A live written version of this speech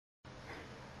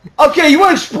Okay, you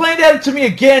want to explain that to me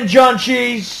again, John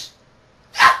Cheese?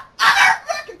 I'm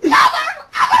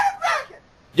American!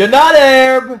 You're not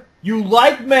Arab. You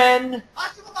like men.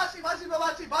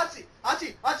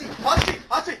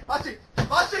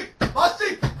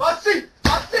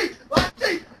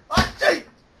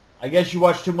 I guess you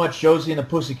watch too much Josie and the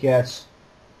Pussycats.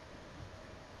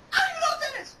 I don't even know what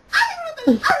that is! I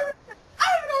don't even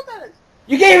know what that is!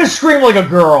 You can't even scream like a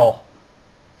girl.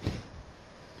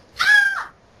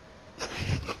 Ah!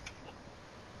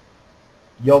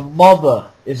 Your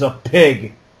mother is a pig.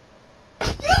 You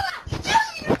know what?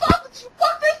 Seriously, you fuck this! How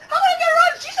am I gonna get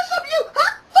around? She said something to you!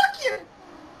 Huh? Fuck you!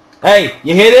 Hey,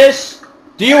 you hear this?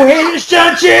 Do you hear this,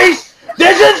 John Cheese?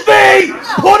 This is me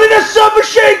putting a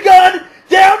submachine gun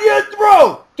down your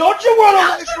throat. Don't you run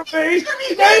away from me.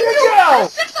 There you go.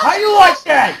 How you like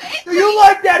that? Do you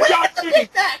like that, John Cheese?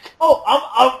 Oh,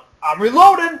 I'm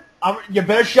reloading. You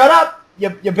better shut up. You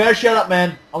better shut up,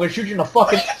 man. I'm gonna shoot you in the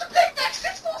fucking.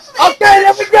 Okay,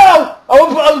 there we go.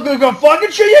 I'm gonna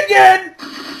fucking shoot you again.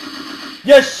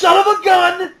 You son of a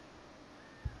gun.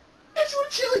 That's what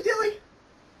chili dilly.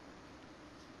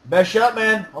 Better shut up,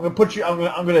 man. I'm gonna put you. I'm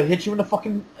gonna hit you in the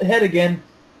fucking head again.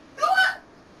 You know what?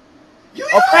 You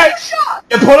Okay. shot.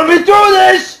 You're putting me through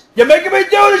this. You're making me do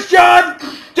this, John.